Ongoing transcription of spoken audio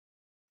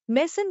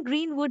Mason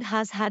Greenwood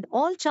has had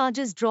all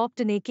charges dropped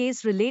in a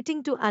case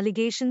relating to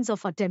allegations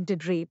of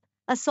attempted rape,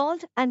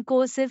 assault, and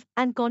coercive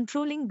and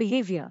controlling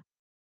behaviour.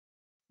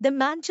 The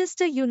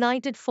Manchester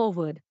United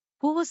forward,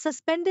 who was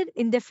suspended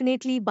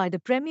indefinitely by the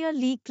Premier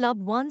League club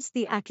once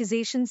the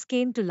accusations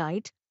came to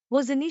light,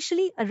 was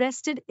initially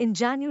arrested in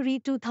January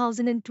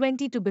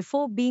 2022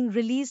 before being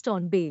released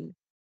on bail.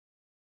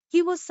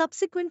 He was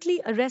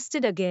subsequently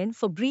arrested again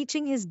for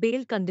breaching his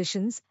bail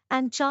conditions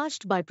and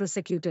charged by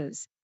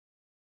prosecutors.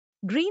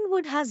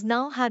 Greenwood has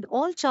now had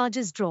all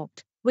charges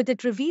dropped, with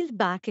it revealed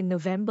back in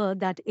November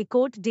that a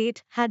court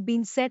date had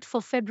been set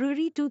for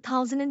February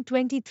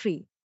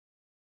 2023.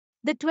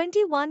 The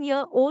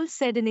 21-year-old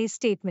said in a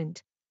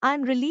statement, "I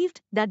am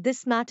relieved that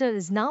this matter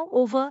is now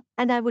over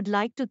and I would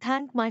like to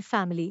thank my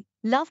family,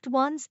 loved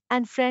ones,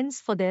 and friends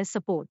for their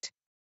support."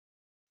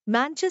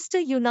 Manchester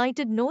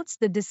United notes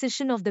the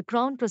decision of the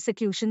Crown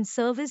Prosecution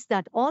Service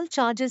that all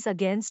charges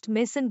against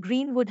Mason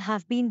Greenwood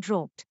have been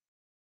dropped.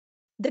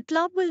 The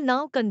club will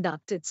now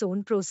conduct its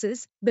own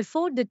process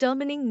before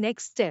determining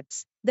next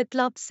steps, the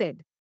club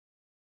said.